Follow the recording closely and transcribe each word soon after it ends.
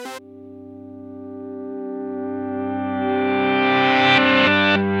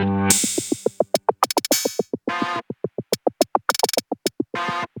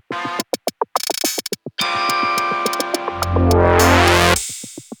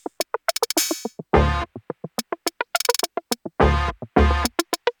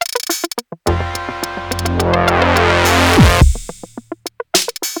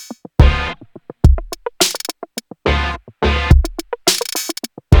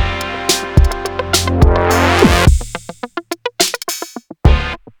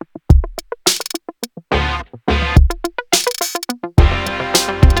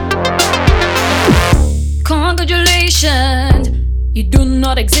Congratulations, you do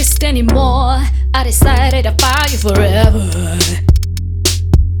not exist anymore. I decided to fight you forever.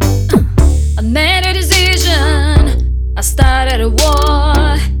 I made a decision, I started a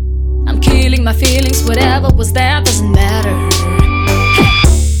war. I'm killing my feelings, whatever was there doesn't matter.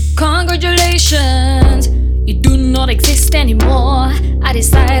 Congratulations, you do not exist anymore. I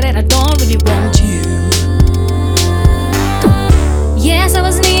decided I don't really want you. Yes, I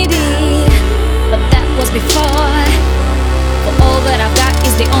was needy, but that was before. For all that I've got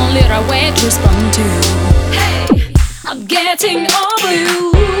is the only right way to respond to. Hey, I'm getting over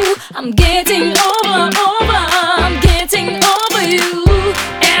you. I'm getting over. I'm getting over you,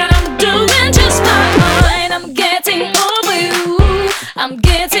 and I'm doing just fine. I'm getting over you. I'm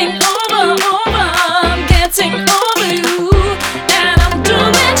getting over. I'm getting over you, and I'm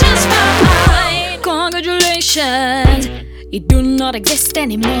doing just fine. Congratulations, you do not exist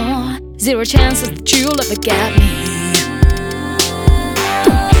anymore. Zero chances that you'll ever get me.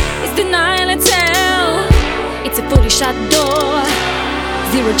 It's denial and tell, it's a fully shut door.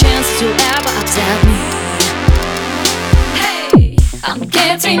 Zero chances you'll ever upset me. Hey, I'm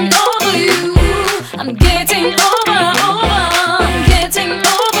getting over you. I'm getting over. I'm getting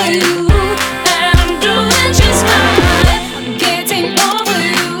over you, and I'm doing just fine. I'm getting over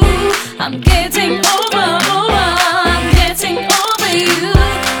you. I'm getting over. I'm getting over you,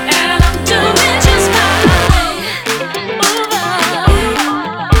 and I'm doing just fine. Over.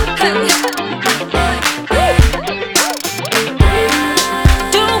 Hey.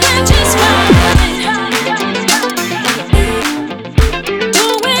 Doing just fine.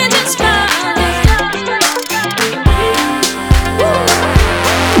 Doing just fine.